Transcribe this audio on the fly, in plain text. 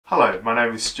Hello, my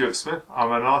name is Stuart Smith.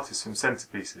 I'm an artist from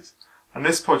Centrepieces, and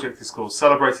this project is called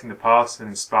Celebrating the Past and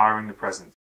Inspiring the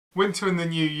Present. Winter and the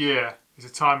New Year is a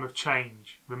time of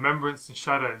change. Remembrance and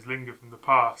shadows linger from the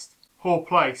past. Hall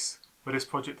Place, where this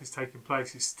project is taking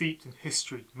place, is steeped in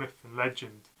history, myth and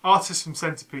legend. Artists from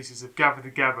Centrepieces have gathered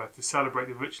together to celebrate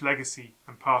the rich legacy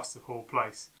and past of Hall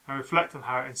Place and reflect on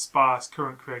how it inspires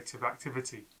current creative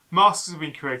activity. Masks have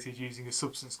been created using a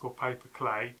substance called paper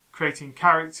clay, creating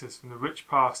characters from the rich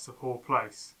past of Hall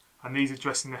Place, and these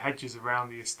addressing the hedges around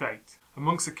the estate.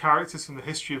 Amongst the characters from the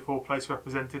history of Hall Place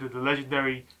represented are the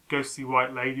legendary ghostly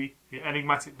white lady, the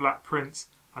enigmatic black prince,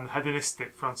 and the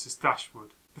hedonistic Francis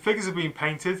Dashwood. The figures have been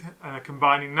painted and are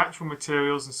combining natural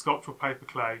materials and sculptural paper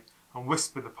clay and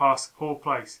whisper the past of Hall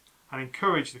Place and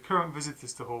encourage the current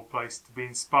visitors to Hall Place to be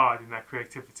inspired in their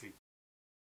creativity.